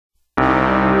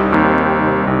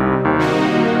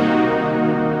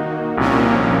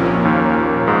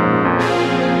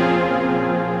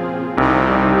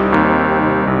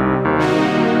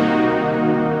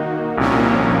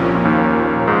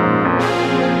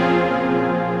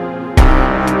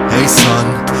Hey son,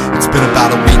 it's been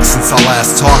about a week since I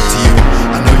last talked to you.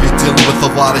 I know you're dealing with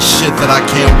a lot of shit that I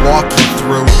can't walk you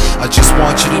through. I just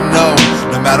want you to know,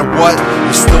 no matter what,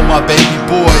 you're still my baby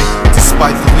boy,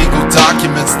 despite the legal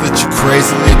documents that you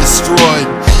crazily destroyed.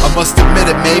 I must admit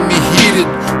it made me heated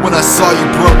when I saw you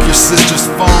broke your sister's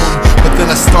phone. But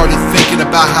then I started thinking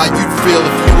about how you'd feel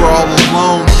if you were all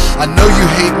alone. I know you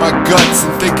hate my guts and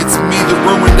think it's me that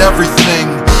ruined everything.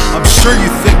 I'm sure you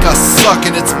think I suck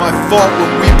and it's my fault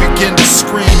when we begin to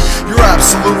scream. You're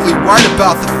absolutely right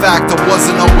about the fact I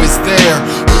wasn't always there,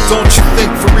 but don't you think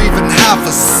for even half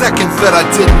a second that I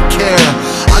didn't care.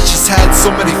 I just had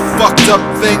so many fucked up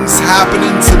things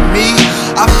happening to me.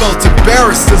 I felt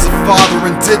embarrassed as a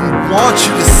father and didn't want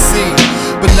you to see.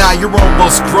 But now you're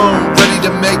almost grown, ready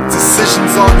to make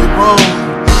decisions on your own.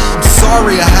 I'm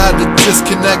sorry I had to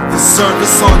disconnect the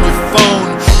service on your phone,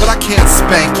 but I can't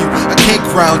spank you, I can't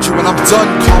ground you, and I'm done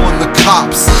calling the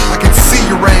cops. I can see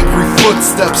your angry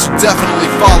footsteps, you're definitely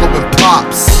following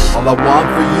Pops. All I want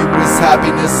for you is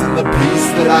happiness and the peace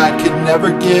that I could never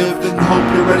give, and hope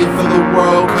you're ready for the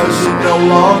world, cause you're no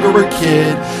longer a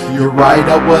kid. You're right,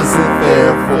 I wasn't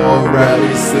there for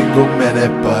every single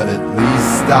minute, but at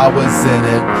least I was in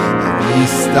it, at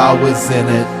least I was in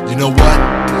it. You know what?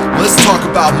 Let's talk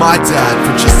about my dad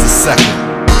for just a second.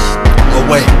 Oh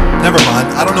wait, never mind,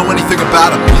 I don't know anything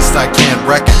about him, at least I can't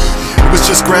reckon. It was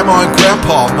just Grandma and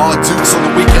Grandpa, Ma Dukes on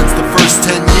the weekends the first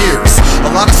 10 years.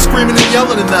 A lot of screaming and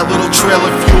yelling in that little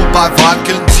trailer fueled by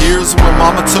vodka and tears. And when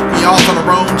Mama took me off on her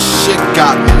own, shit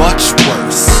got much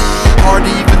worse. Hard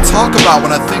to even talk about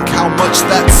when I think how much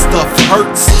that stuff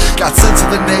hurts. Got sent to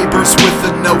the neighbors with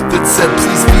a note that said,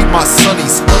 please feed my son,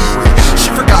 he's hungry. She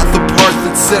forgot the part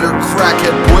that said her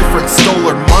crackhead boyfriend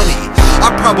stole her money. I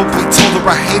probably told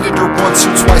her I hated her once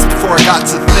or twice before I got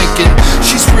to thinking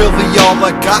she's really all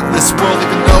I got in this world,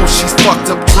 even though she's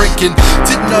fucked up drinking.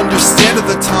 Didn't understand at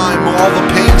the time all the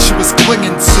pain she was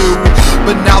clinging to,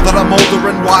 but now that I'm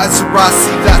older and wiser, I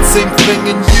see that same thing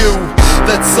in you.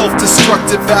 That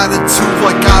self-destructive attitude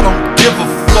like I don't give a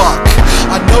fuck.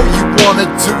 I know you wanna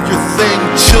do your thing,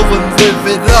 chill and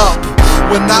live it up.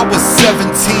 When I was 17,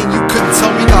 you couldn't tell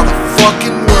me not a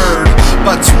fucking word.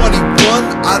 By 21,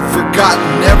 I'd forgotten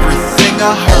everything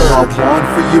I heard. All I want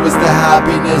for you is the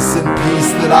happiness and peace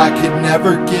that I could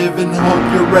never give, and hope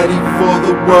you're ready for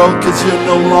the world, cause you're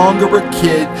no longer a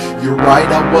kid. You're right,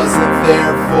 I wasn't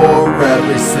there for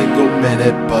every single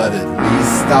minute, but at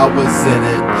least I was in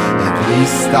it, at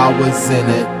least I was in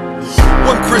it.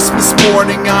 One Christmas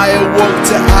morning I awoke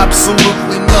to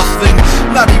absolutely nothing.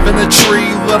 Not even a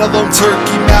tree, let alone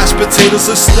turkey, mashed potatoes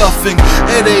or stuffing.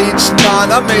 At age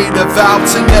 9 I made a vow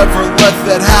to never let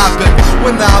that happen.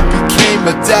 When I became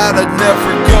a dad, I'd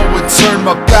never go and turn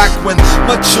my back when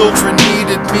my children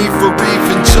needed me for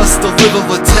even just a little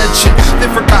attention. They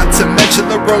forgot to mention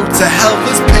the road to hell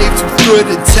is paved with good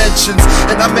intentions,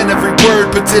 and I meant every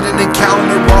word but didn't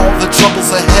encounter all the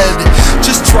troubles ahead.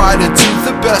 Just try to do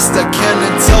the best I can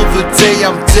until the day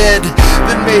I'm dead.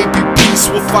 Then maybe peace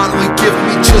will finally give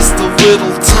me just a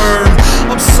little turn.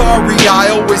 I'm sorry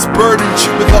I always burdened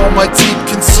you with all my deep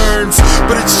concerns,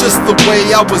 but it's just the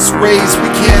way I was raised. We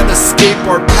can't escape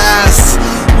our past.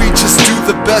 We just do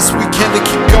the best we can to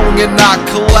keep going and not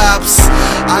collapse.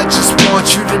 I just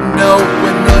want you to know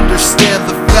and understand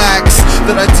the facts,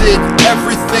 that I did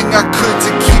everything I could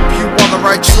to keep you on the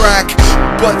right track.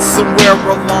 But somewhere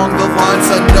along the lines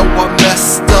I know I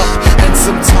messed up, and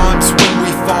sometimes when we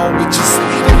fall we just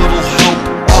need a little help.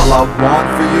 All I want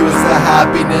for you is the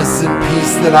happiness and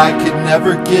peace that I could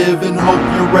never give, and hope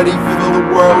you're ready for the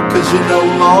world, cause you're no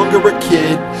longer a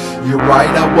kid. You're right,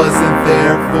 I wasn't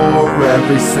there for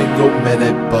every single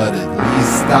minute, but at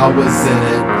least I was in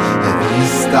it, at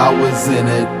least I was in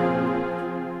it.